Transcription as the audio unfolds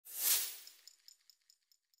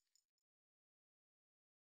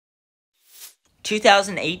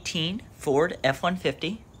2018 Ford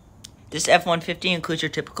F-150. This F-150 includes your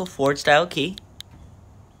typical Ford style key.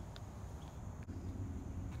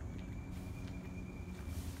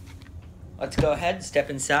 Let's go ahead and step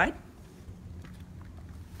inside.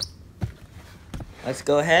 Let's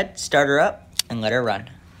go ahead, start her up, and let her run.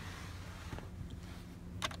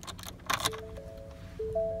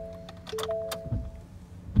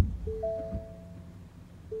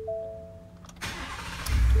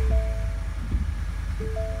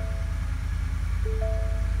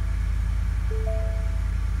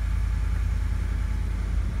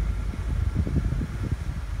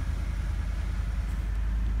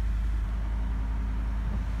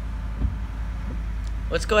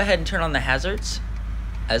 Let's go ahead and turn on the hazards,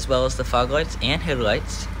 as well as the fog lights and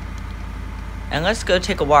headlights. And let's go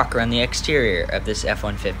take a walk around the exterior of this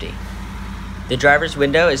F-150. The driver's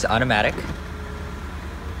window is automatic.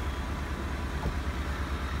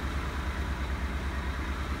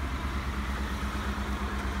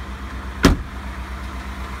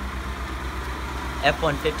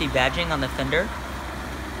 F-150 badging on the fender,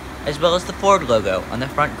 as well as the Ford logo on the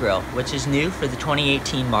front grille, which is new for the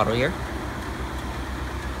 2018 model year.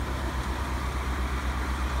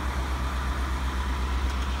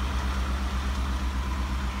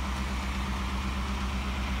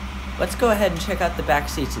 Let's go ahead and check out the back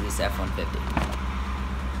seats of this F-150.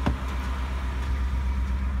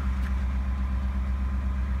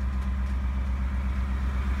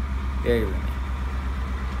 Very roomy.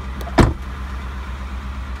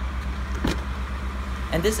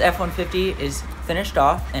 And this F-150 is finished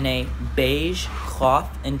off in a beige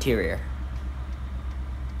cloth interior.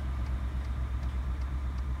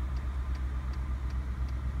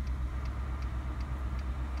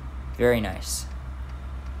 Very nice.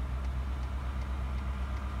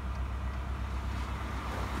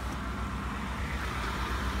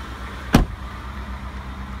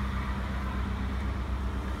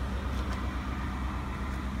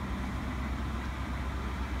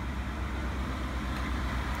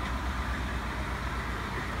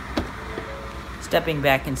 Stepping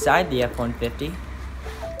back inside the F-150,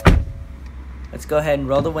 let's go ahead and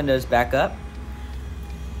roll the windows back up,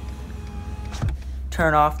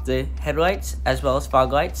 turn off the headlights as well as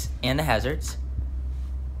fog lights and the hazards,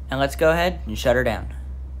 and let's go ahead and shut her down.